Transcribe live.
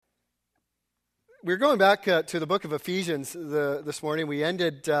We're going back to the book of Ephesians this morning. We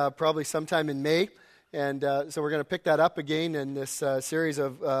ended probably sometime in May, and so we're going to pick that up again in this series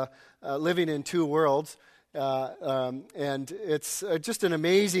of Living in Two Worlds. And it's just an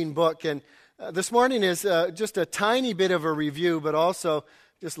amazing book. And this morning is just a tiny bit of a review, but also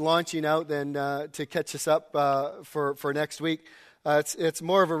just launching out then to catch us up for next week. It's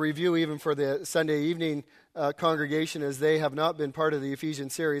more of a review even for the Sunday evening congregation, as they have not been part of the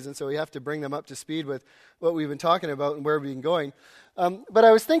Ephesians series, and so we have to bring them up to speed with what we've been talking about and where we've been going. But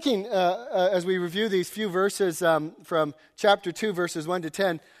I was thinking, as we review these few verses from chapter 2, verses 1 to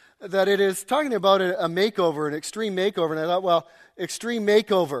 10, that it is talking about a makeover, an extreme makeover, and I thought, well, extreme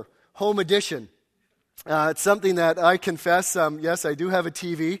makeover, home edition. It's something that I confess, yes, I do have a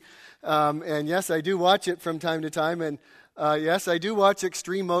TV, and yes, I do watch it from time to time, and yes, I do watch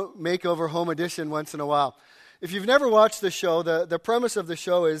Extreme Makeover Home Edition once in a while. If you've never watched the show, the premise of the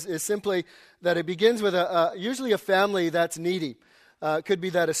show is simply that it begins with usually a family that's needy. It could be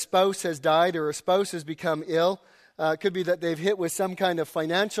that a spouse has died or a spouse has become ill. It could be that they've hit with some kind of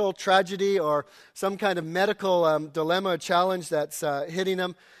financial tragedy or some kind of medical dilemma, challenge that's hitting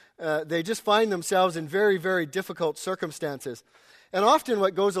them. They just find themselves in very, very difficult circumstances. And often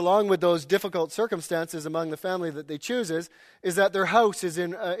what goes along with those difficult circumstances among the family that they choose is that their house is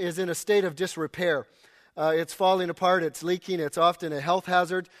in a state of disrepair. It's falling apart, it's leaking, it's often a health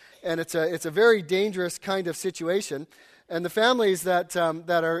hazard, and it's a very dangerous kind of situation. And the families that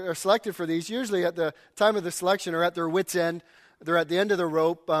are selected for these, usually at the time of the selection, are at their wits' end. They're at the end of the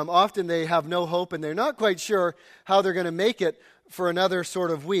rope. Often they have no hope, and they're not quite sure how they're going to make it for another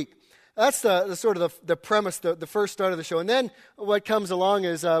sort of week. That's the sort of the premise, the first start of the show. And then what comes along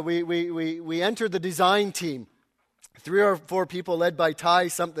is we enter the design team. 3 or 4 people led by Ty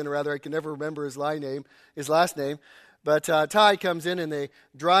something or other. I can never remember his last name. But Ty comes in and they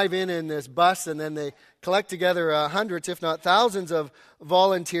drive in this bus, and then they collect together hundreds, if not thousands of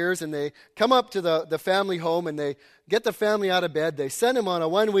volunteers, and they come up to the family home, and they get the family out of bed. They send them on a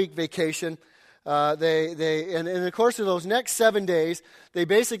 1-week vacation. And in the course of those next 7 days, they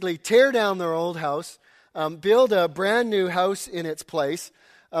basically tear down their old house, build a brand new house in its place.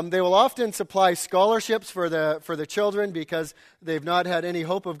 They will often supply scholarships for the children because they've not had any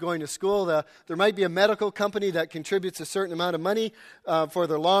hope of going to school. There might be a medical company that contributes a certain amount of money for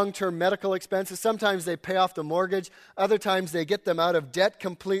their long-term medical expenses. Sometimes they pay off the mortgage. Other times they get them out of debt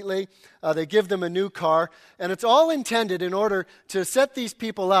completely. They give them a new car. And it's all intended in order to set these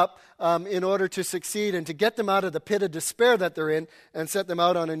people up in order to succeed and to get them out of the pit of despair that they're in and set them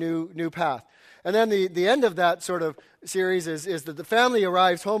out on a new path. And then the end of that sort of series is that the family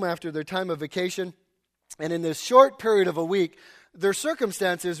arrives home after their time of vacation, and in this short period of a week, their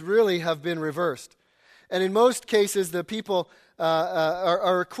circumstances really have been reversed. And in most cases, the people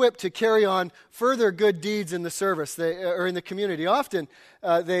are equipped to carry on further good deeds in the service or in the community. Often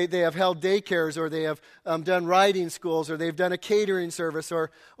they have held daycares, or they have done riding schools, or they've done a catering service, or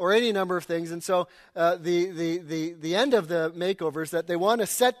any number of things. And so the end of the makeover is that they want to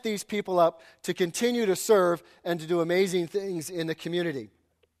set these people up to continue to serve and to do amazing things in the community.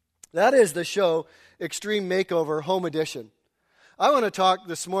 That is the show Extreme Makeover Home Edition. I want to talk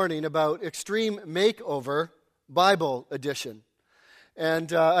this morning about Extreme Makeover Bible Edition.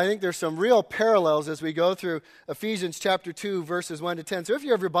 And I think there's some real parallels as we go through Ephesians chapter 2, verses 1 to 10. So if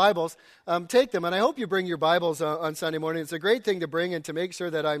you have your Bibles, take them. And I hope you bring your Bibles on Sunday morning. It's a great thing to bring and to make sure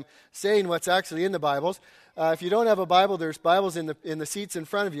that I'm saying what's actually in the Bibles. If you don't have a Bible, there's Bibles in the seats in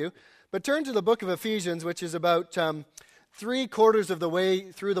front of you. But turn to the book of Ephesians, which is about 3/4 of the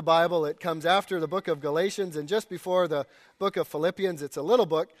way through the Bible. It comes after the book of Galatians and just before the book of Philippians. It's a little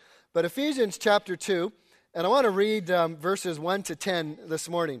book. But Ephesians chapter 2, and I want to read verses 1 to 10 this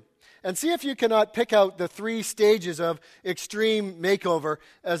morning. And see if you cannot pick out the 3 stages of extreme makeover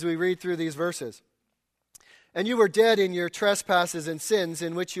as we read through these verses. And you were dead in your trespasses and sins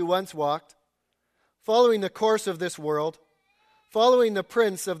in which you once walked, following the course of this world, following the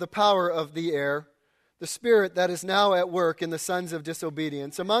prince of the power of the air, the spirit that is now at work in the sons of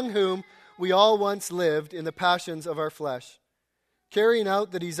disobedience, among whom we all once lived in the passions of our flesh, carrying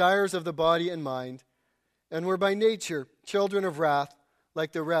out the desires of the body and mind, and were by nature children of wrath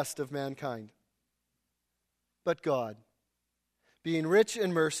like the rest of mankind. But God, being rich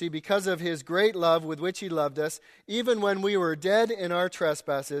in mercy because of his great love with which he loved us, even when we were dead in our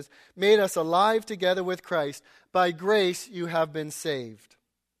trespasses, made us alive together with Christ. By grace you have been saved.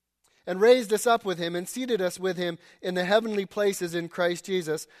 And raised us up with him and seated us with him in the heavenly places in Christ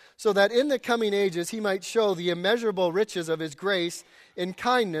Jesus, so that in the coming ages he might show the immeasurable riches of his grace in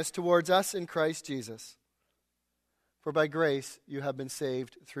kindness towards us in Christ Jesus. For by grace you have been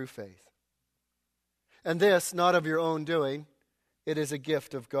saved through faith. And this not of your own doing, it is a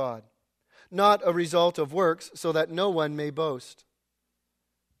gift of God. Not a result of works, so that no one may boast.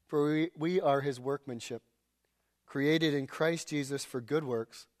 For we are his workmanship, created in Christ Jesus for good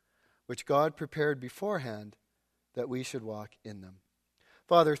works, which God prepared beforehand that we should walk in them.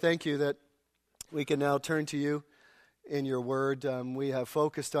 Father, thank you that we can now turn to you in your word. We have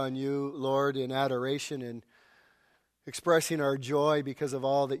focused on you, Lord, in adoration and expressing our joy because of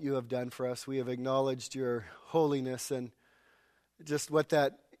all that you have done for us. We have acknowledged your holiness and just what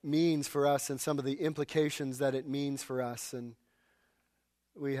that means for us and some of the implications that it means for us. And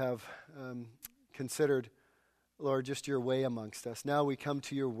we have considered, Lord, just your way amongst us. Now we come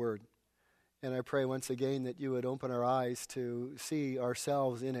to your word. And I pray once again that you would open our eyes to see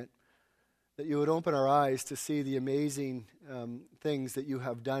ourselves in it. That you would open our eyes to see the amazing things that you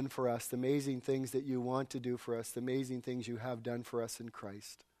have done for us, the amazing things that you want to do for us, the amazing things you have done for us in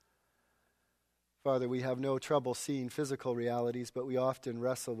Christ. Father, we have no trouble seeing physical realities, but we often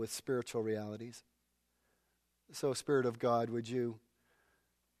wrestle with spiritual realities. So, Spirit of God, would you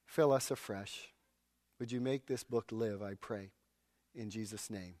fill us afresh? Would you make this book live, I pray, in Jesus'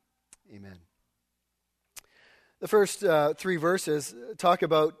 name. Amen. The first three verses talk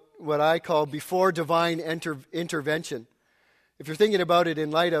about what I call before divine intervention. If you're thinking about it in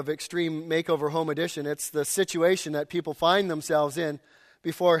light of Extreme Makeover Home Edition, it's the situation that people find themselves in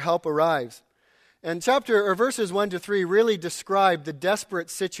before help arrives. And verses 1 to 3 really describe the desperate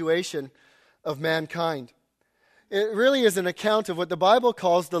situation of mankind. It really is an account of what the Bible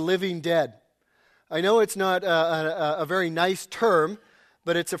calls the living dead. I know it's not a very nice term,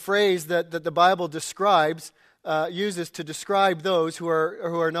 but it's a phrase that the Bible uses to describe those who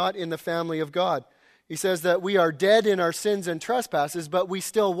are not in the family of God. He says that we are dead in our sins and trespasses, but we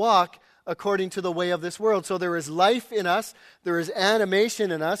still walk according to the way of this world. So there is life in us, there is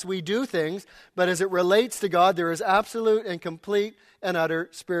animation in us, we do things, but as it relates to God, there is absolute and complete and utter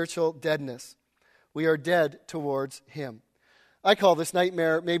spiritual deadness. We are dead towards him. I call this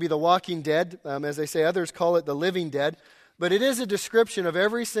nightmare maybe the walking dead. As I say, others call it the living dead. But it is a description of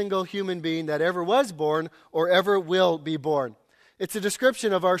every single human being that ever was born or ever will be born. It's a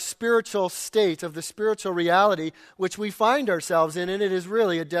description of our spiritual state, of the spiritual reality which we find ourselves in, and it is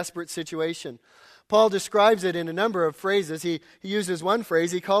really a desperate situation. Paul describes it in a number of phrases. He uses one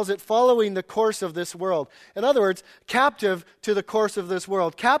phrase. He calls it following the course of this world. In other words, captive to the course of this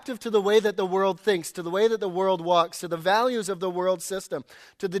world, captive to the way that the world thinks, to the way that the world walks, to the values of the world system,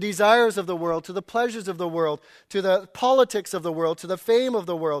 to the desires of the world, to the pleasures of the world, to the politics of the world, to the fame of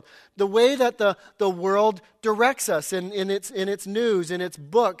the world, the way that the world directs us in its news, in its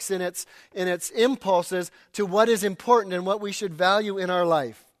books, in its impulses to what is important and what we should value in our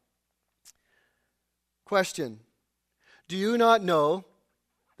life. Question: do you not know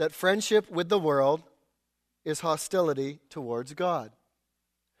that friendship with the world is hostility towards God?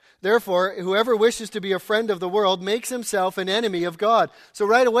 Therefore, whoever wishes to be a friend of the world makes himself an enemy of God. So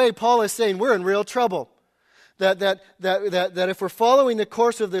right away, Paul is saying we're in real trouble. That if we're following the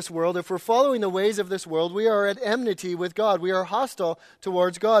course of this world, if we're following the ways of this world, we are at enmity with God. We are hostile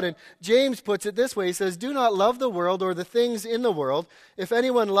towards God. And James puts it this way. He says, do not love the world or the things in the world. If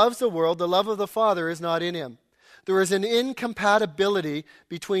anyone loves the world, the love of the Father is not in him. There is an incompatibility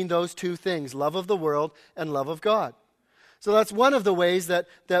between those two things, love of the world and love of God. So that's one of the ways that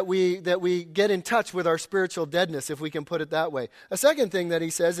we get in touch with our spiritual deadness, if we can put it that way. A second thing that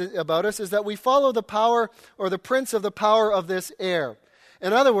he says about us is that we follow the power or the prince of the power of this air.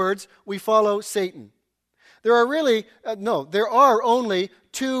 In other words, we follow Satan. There are only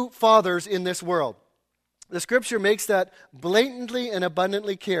two fathers in this world. The Scripture makes that blatantly and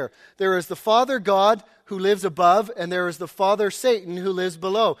abundantly clear. There is the Father God who lives above, and there is the Father Satan who lives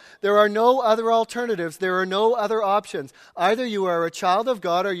below. There are no other alternatives. There are no other options. Either you are a child of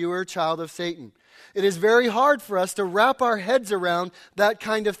God or you are a child of Satan. It is very hard for us to wrap our heads around that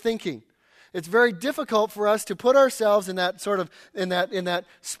kind of thinking. It's very difficult for us to put ourselves in that in that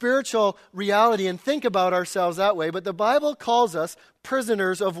spiritual reality and think about ourselves that way. But the Bible calls us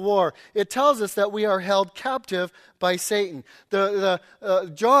prisoners of war. It tells us that we are held captive by Satan.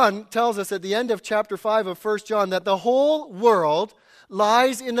 John tells us at the end of chapter 5 of 1 John that the whole world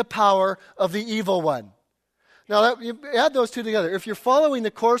lies in the power of the evil one. Now, you add those two together. If you're following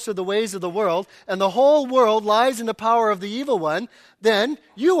the course of the ways of the world, and the whole world lies in the power of the evil one, then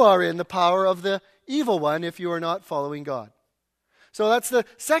you are in the power of the evil one if you are not following God. So that's the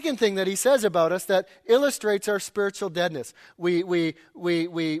second thing that he says about us that illustrates our spiritual deadness. We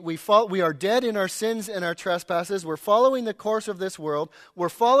are dead in our sins and our trespasses. We're following the course of this world. We're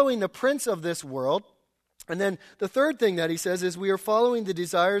following the prince of this world. And then the third thing that he says is we are following the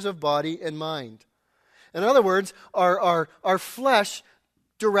desires of body and mind. In other words, our flesh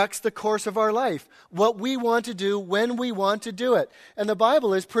directs the course of our life, what we want to do when we want to do it. And the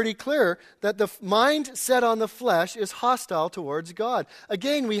Bible is pretty clear that the mind set on the flesh is hostile towards God.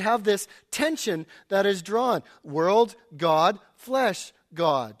 Again, we have this tension that is drawn. World, God; flesh,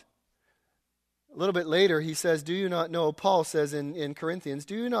 God. A little bit later, he says, do you not know, Paul says in Corinthians,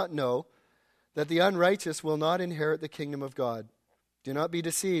 do you not know that the unrighteous will not inherit the kingdom of God? Do not be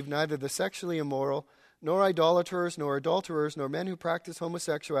deceived, neither the sexually immoral, nor idolaters, nor adulterers, nor men who practice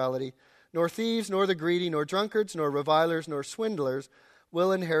homosexuality, nor thieves, nor the greedy, nor drunkards, nor revilers, nor swindlers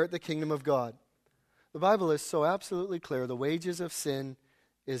will inherit the kingdom of God. The Bible is so absolutely clear. The wages of sin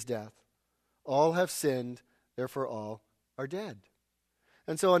is death. All have sinned, therefore all are dead.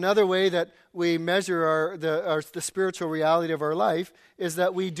 And so another way that we measure the spiritual reality of our life is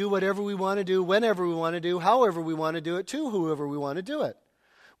that we do whatever we want to do, whenever we want to do, however we want to do it, to whoever we want to do it.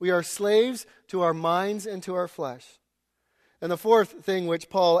 We are slaves to our minds and to our flesh. And the fourth thing which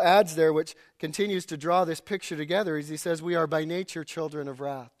Paul adds there, which continues to draw this picture together, is he says, we are by nature children of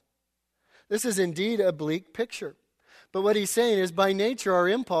wrath. This is indeed a bleak picture. But what he's saying is, by nature, our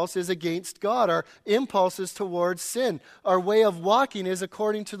impulse is against God. Our impulse is towards sin. Our way of walking is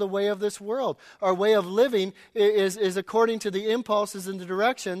according to the way of this world. Our way of living is according to the impulses and the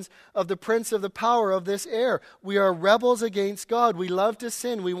directions of the prince of the power of this air. We are rebels against God. We love to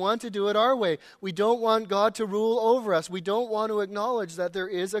sin. We want to do it our way. We don't want God to rule over us. We don't want to acknowledge that there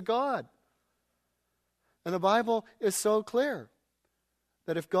is a God. And the Bible is so clear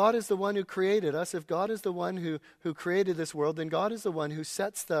that if God is the one who created us, if God is the one who created this world, then God is the one who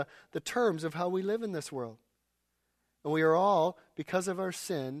sets the terms of how we live in this world. And we are all, because of our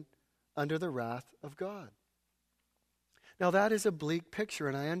sin, under the wrath of God. Now that is a bleak picture,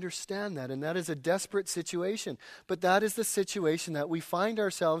 and I understand that, and that is a desperate situation. But that is the situation that we find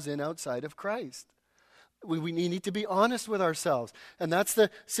ourselves in outside of Christ. We need to be honest with ourselves. And that's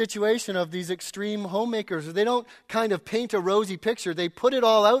the situation of these extreme homemakers. They don't kind of paint a rosy picture. They put it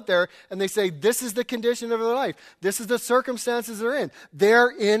all out there and they say, this is the condition of their life. This is the circumstances they're in.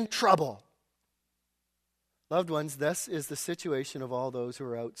 They're in trouble. Loved ones, this is the situation of all those who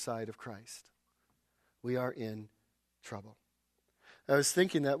are outside of Christ. We are in trouble. I was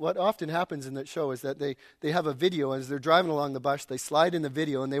thinking that what often happens in that show is that they have a video, as they're driving along the bus, they slide in the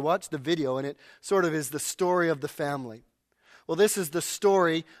video, and they watch the video, and it sort of is the story of the family. Well, this is the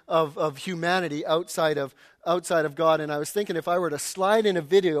story of humanity outside of God, and I was thinking if I were to slide in a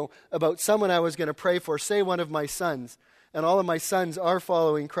video about someone I was going to pray for, say one of my sons, and all of my sons are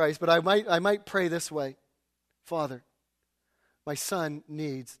following Christ, but I might pray this way: Father, my son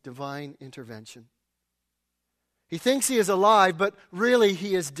needs divine intervention. He thinks he is alive, but really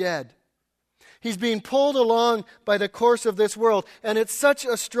he is dead. He's being pulled along by the course of this world, and it's such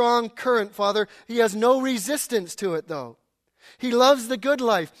a strong current, Father. He has no resistance to it, though. He loves the good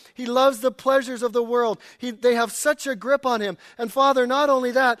life. He loves the pleasures of the world. They have such a grip on him. And Father, not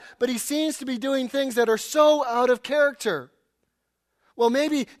only that, but he seems to be doing things that are so out of character. Well,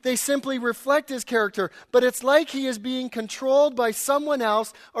 maybe they simply reflect his character, but it's like he is being controlled by someone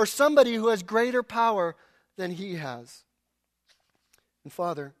else or somebody who has greater power than he has. And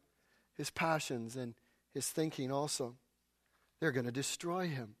Father, his passions and his thinking also, they're going to destroy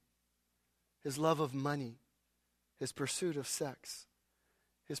him. His love of money, his pursuit of sex,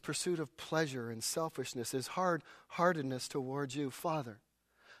 his pursuit of pleasure and selfishness, his hard-heartedness towards you. Father,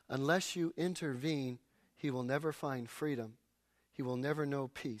 unless you intervene, he will never find freedom. He will never know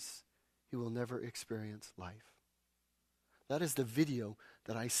peace. He will never experience life. That is the video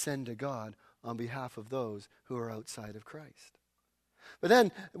that I send to God on behalf of those who are outside of Christ. But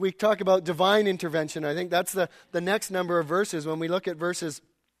then we talk about divine intervention. I think that's the next number of verses when we look at verses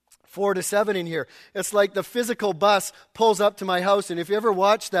 4 to 7 in here. It's like the physical bus pulls up to my house, and if you ever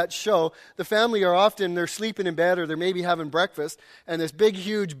watch that show, the family are often, they're sleeping in bed or they're maybe having breakfast, and this big,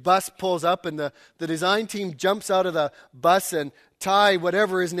 huge bus pulls up, and the design team jumps out of the bus, and Ty,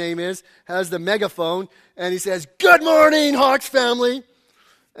 whatever his name is, has the megaphone, and he says, "Good morning, Hawks family."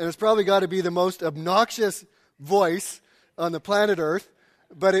 And it's probably got to be the most obnoxious voice on the planet Earth,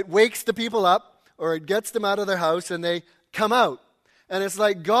 but it wakes the people up, or it gets them out of their house, and they come out. And it's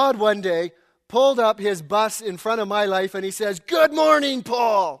like God one day pulled up his bus in front of my life, and he says, "Good morning,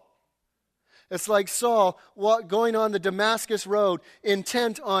 Paul." It's like Saul going on the Damascus road,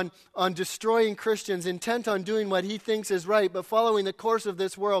 intent on destroying Christians, intent on doing what he thinks is right, but following the course of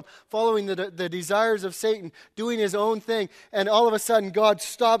this world, following the desires of Satan, doing his own thing. And all of a sudden, God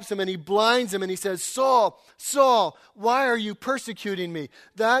stops him and he blinds him and he says, "Saul, Saul, why are you persecuting me?"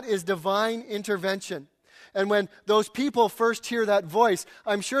 That is divine intervention. And when those people first hear that voice,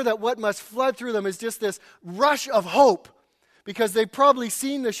 I'm sure that what must flood through them is just this rush of hope, because they've probably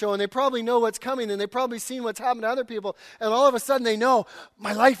seen the show and they probably know what's coming and they've probably seen what's happened to other people, and all of a sudden they know,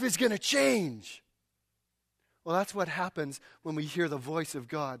 my life is going to change. Well, that's what happens when we hear the voice of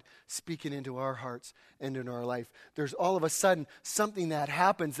God speaking into our hearts and in our life. There's all of a sudden something that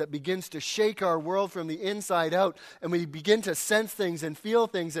happens that begins to shake our world from the inside out, and we begin to sense things and feel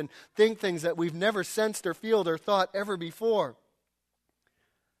things and think things that we've never sensed or felt or thought ever before.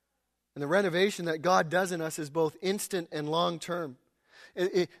 And the renovation that God does in us is both instant and long-term.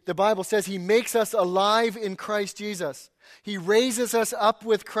 The Bible says He makes us alive in Christ Jesus. He raises us up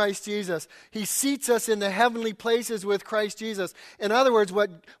with Christ Jesus. He seats us in the heavenly places with Christ Jesus. In other words,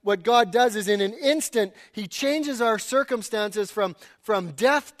 what God does is in an instant, He changes our circumstances from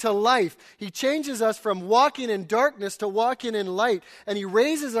death to life. He changes us from walking in darkness to walking in light. And He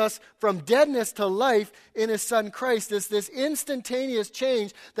raises us from deadness to life in His Son Christ. This instantaneous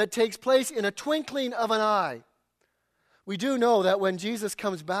change that takes place in a twinkling of an eye. We do know that when Jesus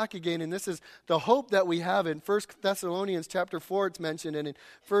comes back again, and this is the hope that we have in 1 Thessalonians chapter 4, it's mentioned, and in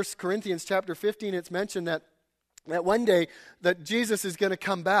 1 Corinthians chapter 15, it's mentioned that one day that Jesus is going to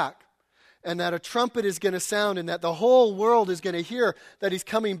come back, and that a trumpet is going to sound, and that the whole world is going to hear that He's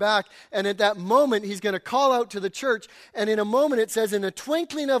coming back. And at that moment, He's going to call out to the church, and in a moment, it says, in the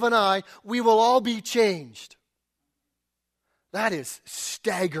twinkling of an eye, we will all be changed. That is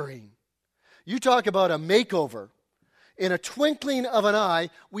staggering. You talk about a makeover. In a twinkling of an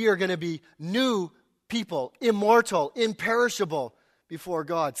eye, we are going to be new people, immortal, imperishable before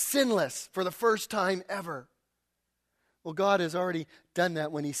God, sinless for the first time ever. Well, God has already done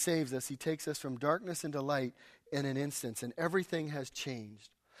that when He saves us. He takes us from darkness into light in an instant, and everything has changed.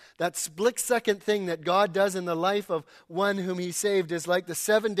 That split-second thing that God does in the life of one whom He saved is like the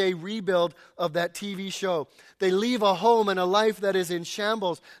 7-day rebuild of that TV show. They leave a home and a life that is in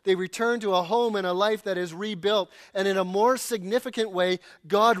shambles. They return to a home and a life that is rebuilt. And in a more significant way,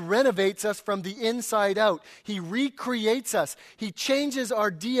 God renovates us from the inside out. He recreates us. He changes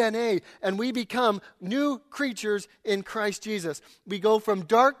our DNA, and we become new creatures in Christ Jesus. We go from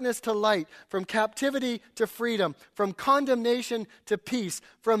darkness to light, from captivity to freedom, from condemnation to peace,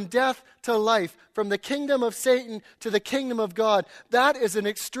 from death to life, from the kingdom of Satan to the kingdom of God. That is an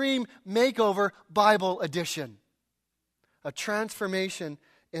extreme makeover Bible edition. A transformation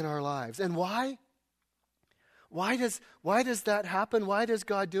in our lives. And why? Why does that happen? Why does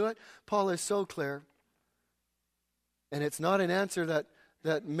God do it? Paul is so clear. And it's not an answer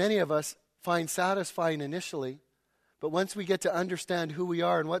that many of us find satisfying initially. But once we get to understand who we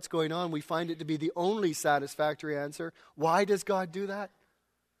are and what's going on, we find it to be the only satisfactory answer. Why does God do that?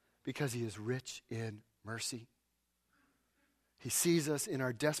 Because He is rich in mercy. He sees us in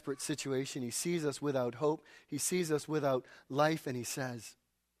our desperate situation. He sees us without hope. He sees us without life, and He says,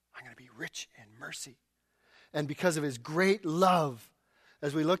 I'm going to be rich in mercy. And because of His great love,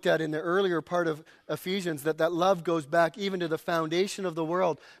 as we looked at in the earlier part of Ephesians, that love goes back even to the foundation of the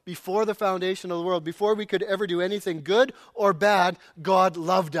world. Before the foundation of the world, before we could ever do anything good or bad, God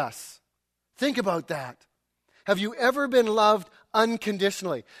loved us. Think about that. Have you ever been loved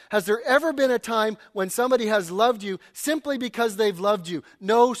unconditionally? Has there ever been a time when somebody has loved you simply because they've loved you?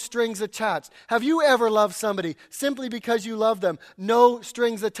 No strings attached. Have you ever loved somebody simply because you love them? No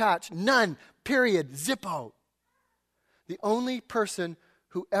strings attached. None. Period. Zippo. The only person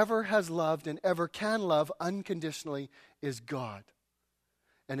who ever has loved and ever can love unconditionally is God.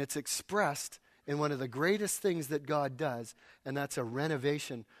 And it's expressed in one of the greatest things that God does, and that's a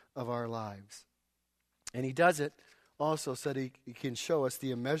renovation of our lives. And He does it also so that He can show us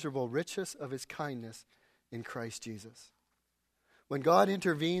the immeasurable riches of His kindness in Christ Jesus. When God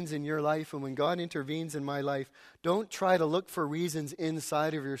intervenes in your life and when God intervenes in my life, don't try to look for reasons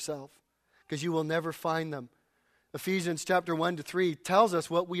inside of yourself, because you will never find them. Ephesians chapter 1-3 tells us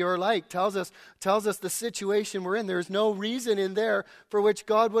what we are like, tells us the situation we're in. There's no reason in there for which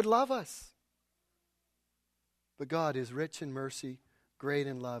God would love us. But God is rich in mercy, great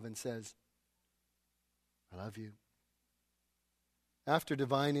in love, and says, I love you. After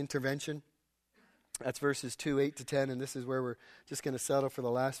divine intervention, that's verses 2:8-10, and this is where we're just going to settle for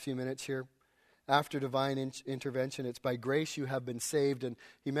the last few minutes here. After divine intervention, it's by grace you have been saved, and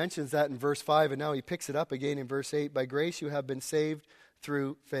he mentions that in verse 5, and now he picks it up again in verse 8. By grace you have been saved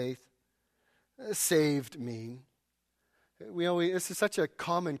through faith. Saved mean? This is such a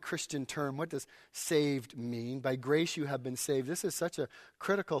common Christian term. What does saved mean? By grace you have been saved. This is such a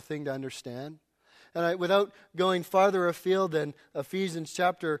critical thing to understand. And without going farther afield than Ephesians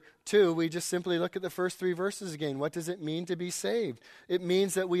chapter 2, we just simply look at the first 3 verses again. What does it mean to be saved? It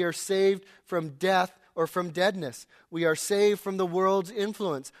means that we are saved from death or from deadness. We are saved from the world's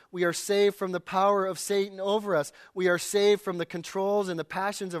influence. We are saved from the power of Satan over us. We are saved from the controls and the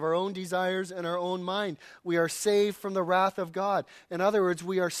passions of our own desires and our own mind. We are saved from the wrath of God. In other words,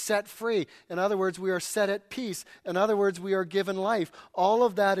 we are set free. In other words, we are set at peace. In other words, we are given life. All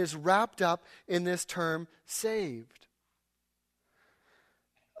of that is wrapped up in this term, saved.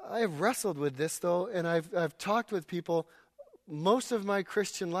 I have wrestled with this, though, and I've talked with people most of my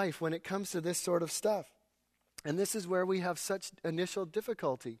Christian life when it comes to this sort of stuff. And this is where we have such initial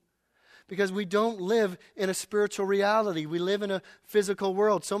difficulty. Because we don't live in a spiritual reality. We live in a physical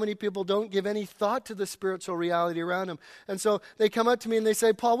world. So many people don't give any thought to the spiritual reality around them. And so they come up to me and they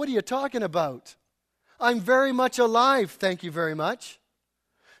say, Paul, what are you talking about? I'm very much alive, thank you very much.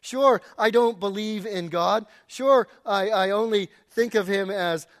 Sure, I don't believe in God. Sure, I only think of him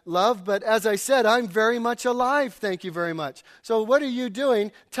as love. But as I said, I'm very much alive, thank you very much. So what are you doing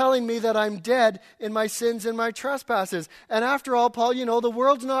telling me that I'm dead in my sins and my trespasses? And after all, Paul, you know, the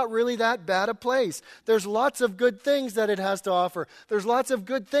world's not really that bad a place. There's lots of good things that it has to offer. There's lots of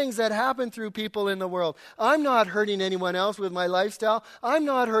good things that happen through people in the world. I'm not hurting anyone else with my lifestyle. I'm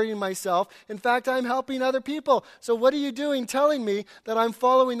not hurting myself. In fact, I'm helping other people. So what are you doing telling me that I'm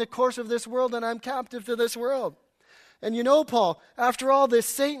following the course of this world and I'm captive to this world? And you know, Paul, after all this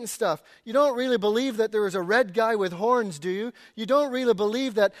Satan stuff, you don't really believe that there is a red guy with horns, do you? You don't really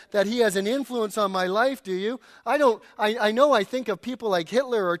believe that he has an influence on my life, do you? I know I think of people like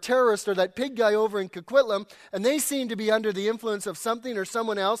Hitler or terrorists or that pig guy over in Coquitlam, and they seem to be under the influence of something or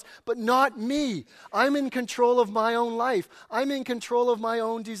someone else, but not me. I'm in control of my own life. I'm in control of my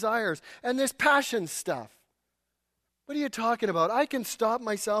own desires. And this passion stuff, what are you talking about? I can stop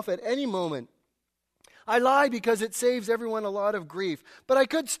myself at any moment. I lie because it saves everyone a lot of grief. But I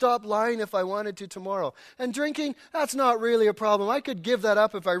could stop lying if I wanted to tomorrow. And drinking, that's not really a problem. I could give that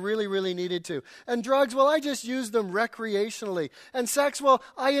up if I really, really needed to. And drugs, well, I just use them recreationally. And sex, well,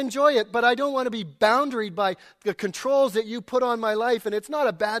 I enjoy it, but I don't want to be boundaried by the controls that you put on my life. And it's not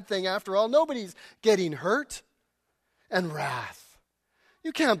a bad thing after all. Nobody's getting hurt. And wrath.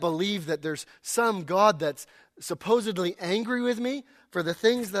 You can't believe that there's some God that's supposedly angry with me for the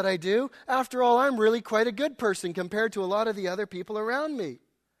things that I do. After all, I'm really quite a good person compared to a lot of the other people around me.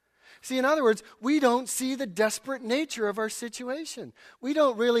 See, in other words, we don't see the desperate nature of our situation. We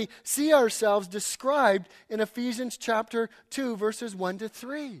don't really see ourselves described in Ephesians chapter 2, verses 1 to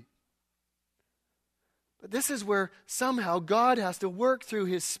 3. But this is where somehow God has to work through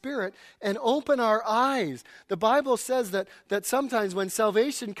His Spirit and open our eyes. The Bible says that sometimes when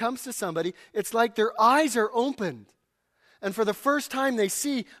salvation comes to somebody, it's like their eyes are opened. And for the first time, they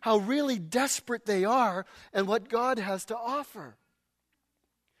see how really desperate they are and what God has to offer.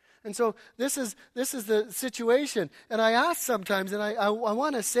 And so this is the situation. And I ask sometimes, and I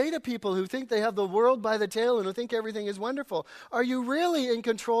want to say to people who think they have the world by the tail and who think everything is wonderful, are you really in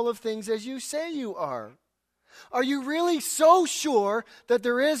control of things as you say you are? Are you really so sure that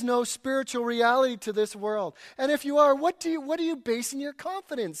there is no spiritual reality to this world? And if you are, what are you basing your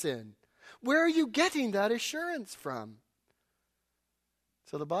confidence in? Where are you getting that assurance from?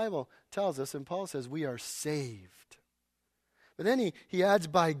 So the Bible tells us, and Paul says, we are saved. But then he adds,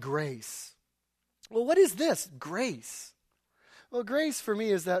 by grace. Well, what is this, grace? Well, grace for me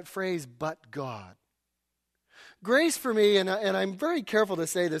is that phrase, but God. Grace for me, and I'm very careful to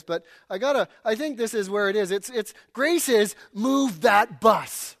say this, but I think this is where it is. It's grace is move that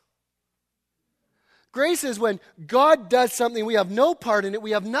bus. Grace is when God does something, we have no part in it,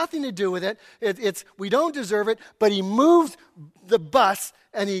 we have nothing to do with it, we don't deserve it, but He moves the bus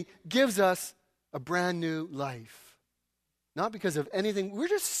and He gives us a brand new life. Not because of anything, we're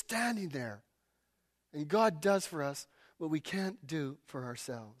just standing there. And God does for us what we can't do for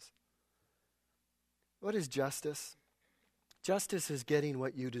ourselves. What is justice? Justice is getting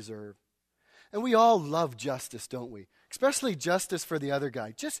what you deserve. And we all love justice, don't we? Especially justice for the other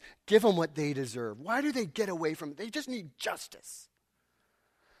guy. Just give them what they deserve. Why do they get away from it? They just need justice.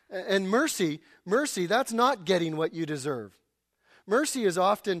 And mercy, that's not getting what you deserve. Mercy is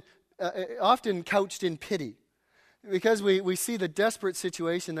often couched in pity. Because we see the desperate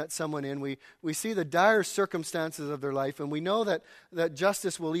situation that someone in, we see the dire circumstances of their life, and we know that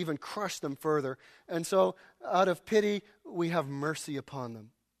justice will even crush them further. And so out of pity, we have mercy upon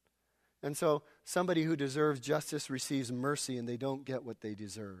them. And so somebody who deserves justice receives mercy and they don't get what they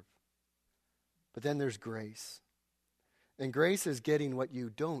deserve. But then there's grace. And grace is getting what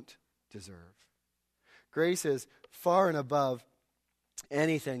you don't deserve. Grace is far and above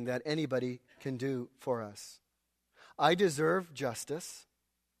anything that anybody can do for us. I deserve justice.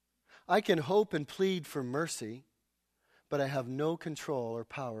 I can hope and plead for mercy, but I have no control or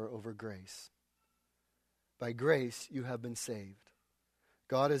power over grace. By grace you have been saved.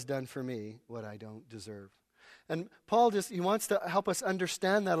 God has done for me what I don't deserve. And Paul he wants to help us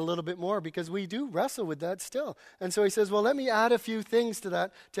understand that a little bit more, because we do wrestle with that still. And so he says, well, let me add a few things to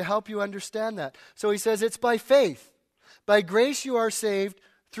that to help you understand that. So he says, it's by faith. By grace you are saved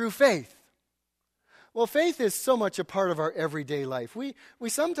through faith. Well, faith is so much a part of our everyday life. We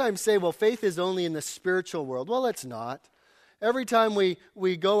sometimes say, well, faith is only in the spiritual world. Well, it's not. Every time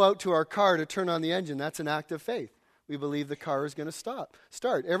we go out to our car to turn on the engine, that's an act of faith. We believe the car is going to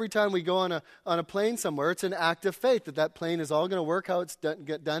start. Every time we go on a plane somewhere, it's an act of faith that plane is all going to work how it's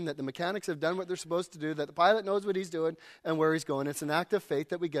get done, that the mechanics have done what they're supposed to do, that the pilot knows what he's doing and where he's going. It's an act of faith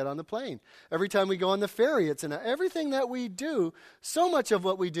that we get on the plane. Every time we go on the ferry, everything that we do, so much of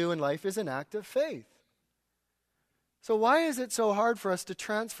what we do in life is an act of faith. So why is it so hard for us to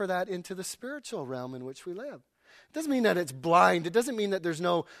transfer that into the spiritual realm in which we live? It doesn't mean that it's blind. It doesn't mean that there's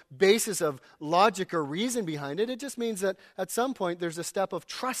no basis of logic or reason behind it. It just means that at some point there's a step of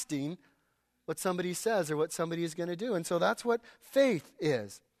trusting what somebody says or what somebody is going to do. And so that's what faith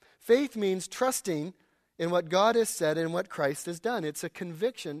is. Faith means trusting in what God has said and what Christ has done. It's a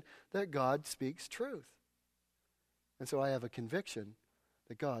conviction that God speaks truth. And so I have a conviction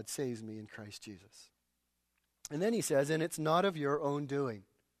that God saves me in Christ Jesus. And then he says, and it's not of your own doing.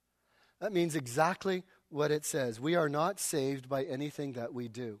 That means exactly what it says. We are not saved by anything that we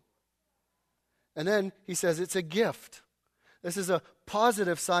do. And then he says it's a gift. This is a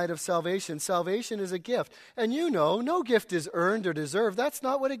positive side of salvation. Salvation is a gift. And no gift is earned or deserved. That's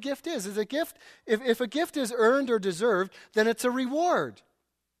not what a gift is. It's a gift. If a gift is earned or deserved, then it's a reward.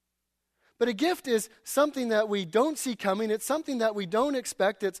 But a gift is something that we don't see coming. It's something that we don't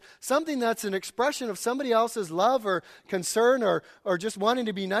expect. It's something that's an expression of somebody else's love or concern or just wanting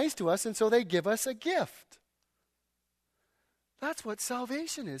to be nice to us, and so they give us a gift. That's what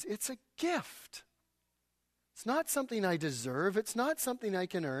salvation is. It's a gift. It's not something I deserve. It's not something I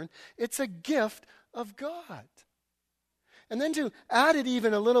can earn. It's a gift of God. And then to add it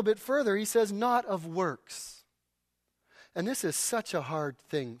even a little bit further, he says, not of works. And this is such a hard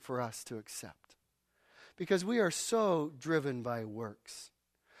thing for us to accept, because we are so driven by works.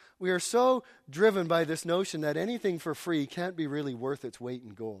 We are so driven by this notion that anything for free can't be really worth its weight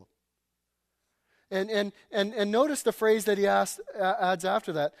in gold. And notice the phrase that he adds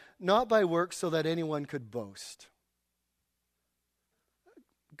after that, not by works so that anyone could boast.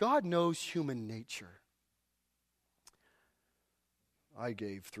 God knows human nature. I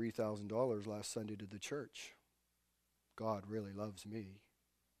gave $3,000 last Sunday to the church. God really loves me.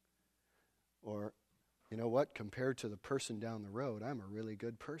 Or, you know what, compared to the person down the road, I'm a really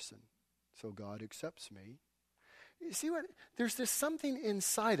good person, so God accepts me. You see what? There's this something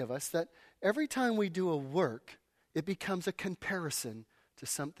inside of us that every time we do a work, it becomes a comparison to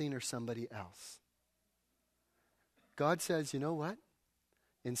something or somebody else. God says, you know what?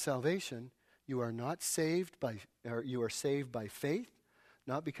 In salvation, you are not saved you are saved by faith,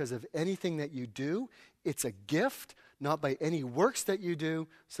 not because of anything that you do. It's a gift, not by any works that you do,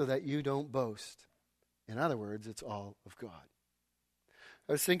 so that you don't boast. In other words, it's all of God.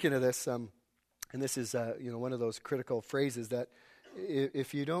 I was thinking of this, and this is one of those critical phrases that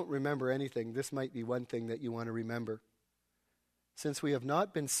if you don't remember anything, this might be one thing that you want to remember. Since we have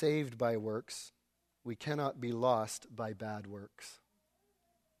not been saved by works, we cannot be lost by bad works.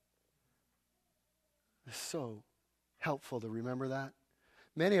 It's so helpful to remember that.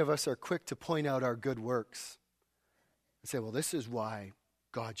 Many of us are quick to point out our good works and say, well, this is why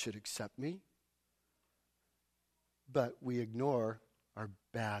God should accept me. But we ignore our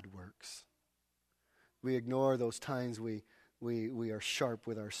bad works. We ignore those times we are sharp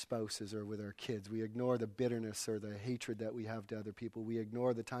with our spouses or with our kids. We ignore the bitterness or the hatred that we have to other people. We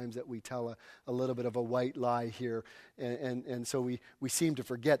ignore the times that we tell a little bit of a white lie here. And so we seem to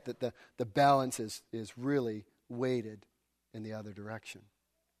forget that the balance is really weighted in the other direction.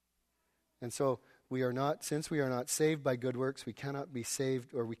 And so since we are not saved by good works, we cannot be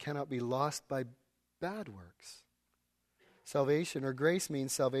saved, or we cannot be lost by bad works. Salvation or grace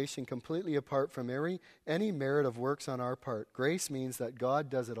means salvation completely apart from any merit of works on our part. Grace means that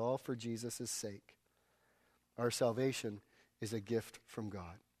God does it all for Jesus' sake. Our salvation is a gift from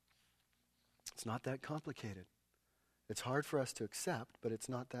God. It's not that complicated. It's hard for us to accept, but it's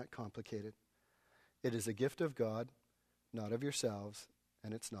not that complicated. It is a gift of God, not of yourselves,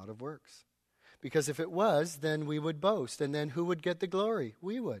 and it's not of works. Because if it was, then we would boast, and then who would get the glory?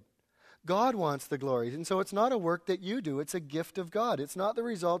 We would. God wants the glory. And so it's not a work that you do. It's a gift of God. It's not the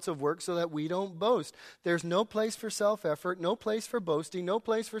results of work so that we don't boast. There's no place for self-effort, no place for boasting, no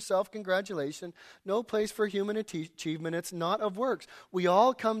place for self-congratulation, no place for human achievement. It's not of works. We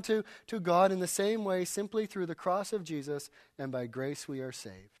all come to God in the same way, simply through the cross of Jesus, and by grace we are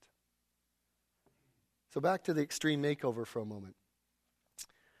saved. So back to the extreme makeover for a moment.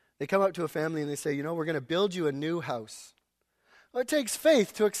 They come up to a family and they say, we're going to build you a new house. Well, it takes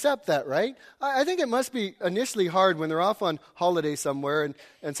faith to accept that, right? I think it must be initially hard when they're off on holiday somewhere,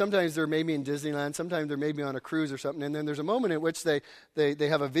 and sometimes they're maybe in Disneyland, sometimes they're maybe on a cruise or something, and then there's a moment in which they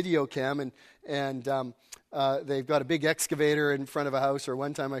have a video cam, and they've got a big excavator in front of a house, or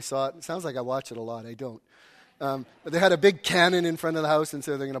one time I saw it sounds like I watch it a lot, I don't. But they had a big cannon in front of the house, and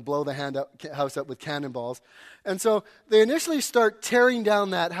so they're going to blow the house up with cannonballs. And so they initially start tearing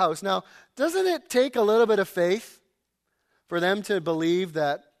down that house. Now, doesn't it take a little bit of faith for them to believe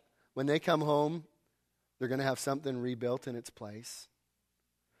that when they come home, they're going to have something rebuilt in its place?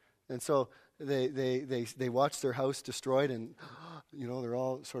 And so they watch their house destroyed, and they're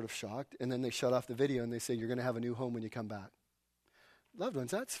all sort of shocked. And then they shut off the video, and they say, you're going to have a new home when you come back. Loved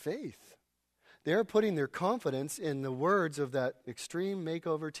ones, that's faith. They're putting their confidence in the words of that extreme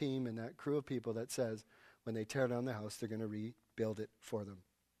makeover team and that crew of people that says when they tear down the house, they're going to rebuild it for them.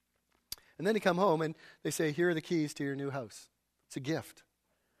 And then they come home and they say, here are the keys to your new house. It's a gift.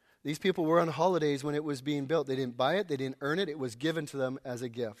 These people were on holidays when it was being built. They didn't buy it. They didn't earn it. It was given to them as a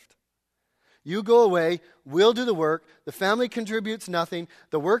gift. You go away. We'll do the work. The family contributes nothing.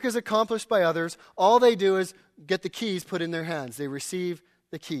 The work is accomplished by others. All they do is get the keys put in their hands. They receive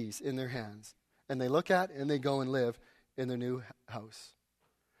the keys in their hands. And they look at and they go and live in their new house.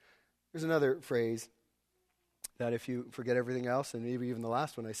 There's another phrase that if you forget everything else, and maybe even the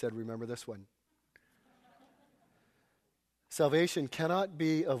last one I said, remember this one. Salvation cannot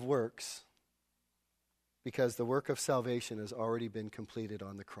be of works because the work of salvation has already been completed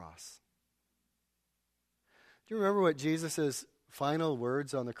on the cross. Do you remember what Jesus' final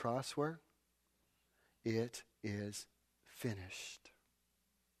words on the cross were? It is finished.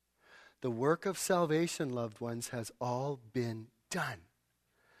 The work of salvation, loved ones, has all been done.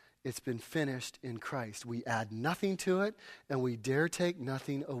 It's been finished in Christ. We add nothing to it, and we dare take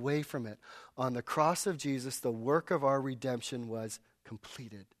nothing away from it. On the cross of Jesus, the work of our redemption was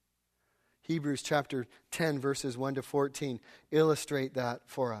completed. Hebrews chapter 10, verses 1 to 14 illustrate that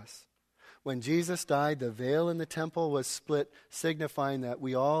for us. When Jesus died, the veil in the temple was split, signifying that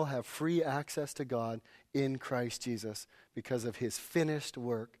we all have free access to God in Christ Jesus because of his finished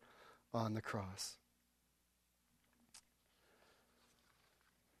work on the cross.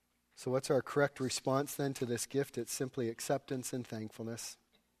 So what's our correct response then to this gift? It's simply acceptance and thankfulness.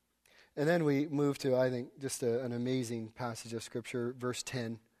 And then we move to, I think, just an amazing passage of Scripture, verse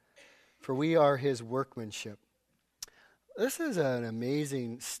 10. For we are his workmanship. This is an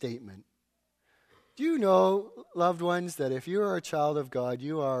amazing statement. Do you know, loved ones, that if you are a child of God,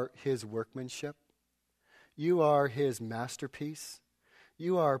 you are his workmanship? You are his masterpiece.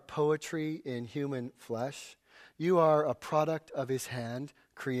 You are poetry in human flesh. You are a product of his hand,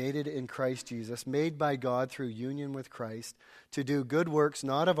 created in Christ Jesus, made by God through union with Christ, to do good works,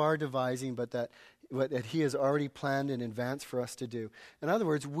 not of our devising, but that he has already planned in advance for us to do. In other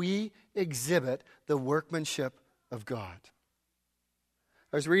words, we exhibit the workmanship of God.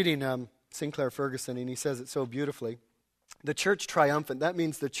 I was reading Sinclair Ferguson, and he says it so beautifully. The church triumphant, that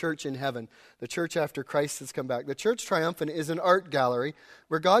means the church in heaven, the church after Christ has come back. The church triumphant is an art gallery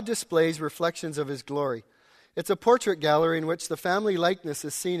where God displays reflections of his glory. It's a portrait gallery in which the family likeness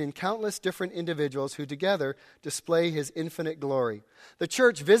is seen in countless different individuals who together display his infinite glory. The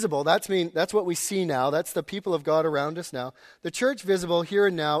church visible, that's what we see now. That's the people of God around us now. The church visible here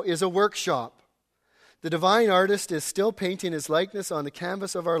and now is a workshop. The divine artist is still painting his likeness on the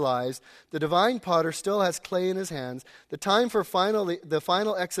canvas of our lives. The divine potter still has clay in his hands. The time for the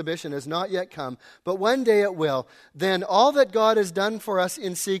final exhibition has not yet come, but one day it will. Then all that God has done for us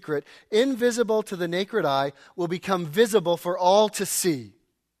in secret, invisible to the naked eye, will become visible for all to see.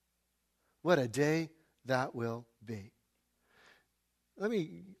 What a day that will be.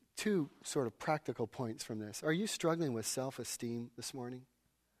 Two sort of practical points from this. Are you struggling with self-esteem this morning?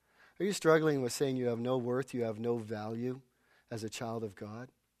 Are you struggling with saying you have no worth, you have no value as a child of God?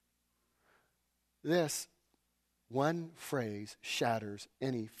 This one phrase shatters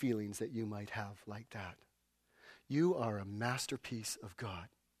any feelings that you might have like that. You are a masterpiece of God.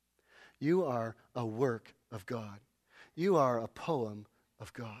 You are a work of God. You are a poem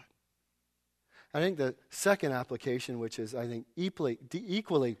of God. I think the second application, which is, I think,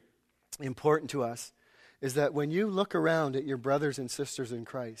 equally important to us, is that when you look around at your brothers and sisters in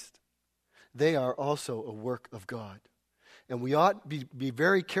Christ, they are also a work of God. And we ought to be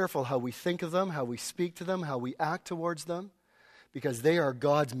very careful how we think of them, how we speak to them, how we act towards them, because they are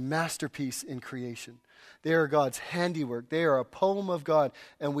God's masterpiece in creation. They are God's handiwork. They are a poem of God.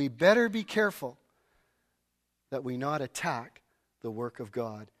 And we better be careful that we not attack the work of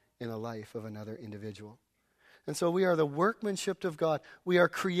God in the life of another individual. And so we are the workmanship of God. We are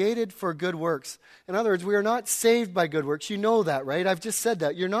created for good works. In other words, we are not saved by good works. You know that, right? I've just said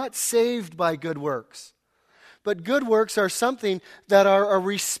that. You're not saved by good works. But good works are something that are a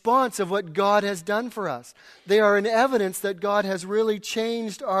response of what God has done for us. They are an evidence that God has really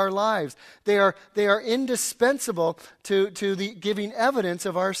changed our lives. They are indispensable to the giving evidence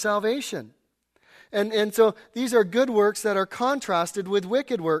of our salvation. And so these are good works that are contrasted with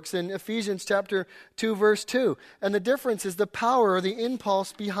wicked works in Ephesians chapter 2, verse 2. And the difference is the power or the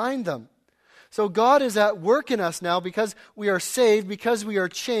impulse behind them. So God is at work in us now because we are saved, because we are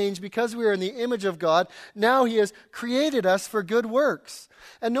changed, because we are in the image of God. Now He has created us for good works.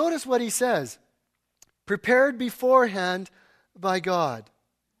 And notice what He says. Prepared beforehand by God.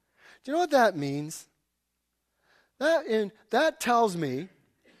 Do you know what that means? That tells me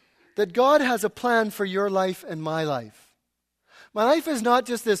that God has a plan for your life and my life. My life is not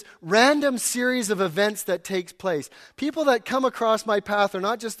just this random series of events that takes place. People that come across my path are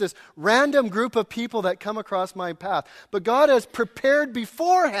not just this random group of people that come across my path. But God has prepared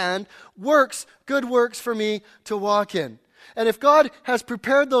beforehand good works for me to walk in. And if God has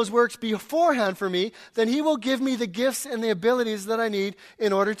prepared those works beforehand for me, then He will give me the gifts and the abilities that I need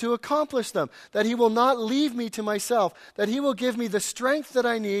in order to accomplish them. That He will not leave me to myself. That He will give me the strength that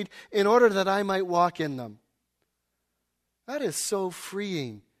I need in order that I might walk in them. That is so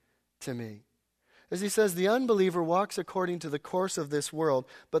freeing to me. As he says, the unbeliever walks according to the course of this world,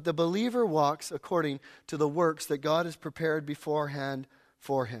 but the believer walks according to the works that God has prepared beforehand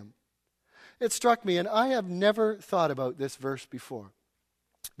for him. It struck me, and I have never thought about this verse before,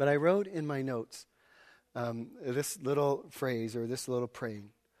 but I wrote in my notes this little phrase or this little praying.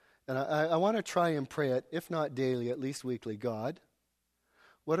 And I want to try and pray it, if not daily, at least weekly. God,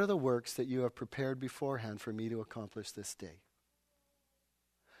 what are the works that you have prepared beforehand for me to accomplish this day?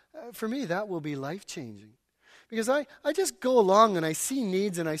 For me, that will be life-changing. Because I just go along and I see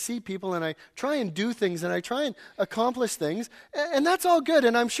needs and I see people and I try and do things and I try and accomplish things. And that's all good.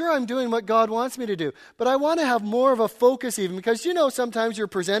 And I'm sure I'm doing what God wants me to do. But I want to have more of a focus even. Because sometimes you're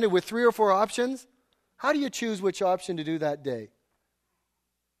presented with 3 or 4 options. How do you choose which option to do that day?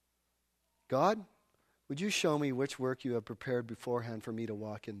 God, would you show me which work you have prepared beforehand for me to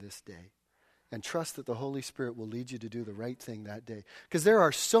walk in this day? And trust that the Holy Spirit will lead you to do the right thing that day. Because there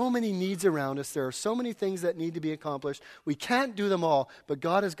are so many needs around us. There are so many things that need to be accomplished. We can't do them all, but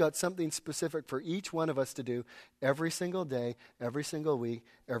God has got something specific for each one of us to do every single day, every single week,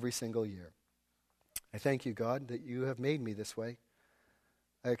 every single year. I thank you, God, that you have made me this way.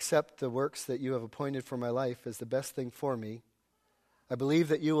 I accept the works that you have appointed for my life as the best thing for me. I believe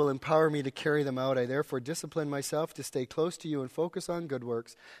that you will empower me to carry them out. I therefore discipline myself to stay close to you and focus on good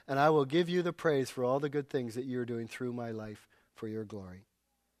works, and I will give you the praise for all the good things that you are doing through my life for your glory.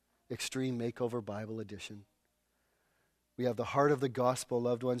 Extreme Makeover Bible Edition. We have the heart of the gospel,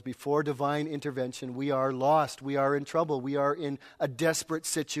 loved ones. Before divine intervention, we are lost. We are in trouble. We are in a desperate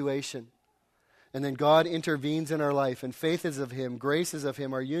situation. And then God intervenes in our life, and faith is of Him, grace is of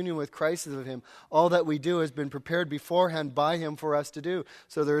Him, our union with Christ is of Him. All that we do has been prepared beforehand by Him for us to do.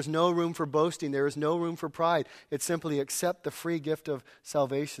 So there is no room for boasting. There is no room for pride. It's simply accept the free gift of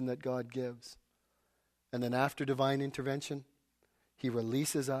salvation that God gives. And then after divine intervention, He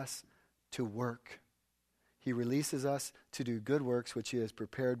releases us to work. He releases us to do good works which He has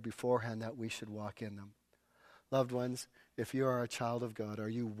prepared beforehand that we should walk in them. Loved ones, if you are a child of God, are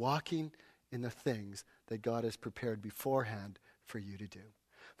you walking in the things that God has prepared beforehand for you to do?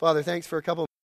 Father, thanks for a couple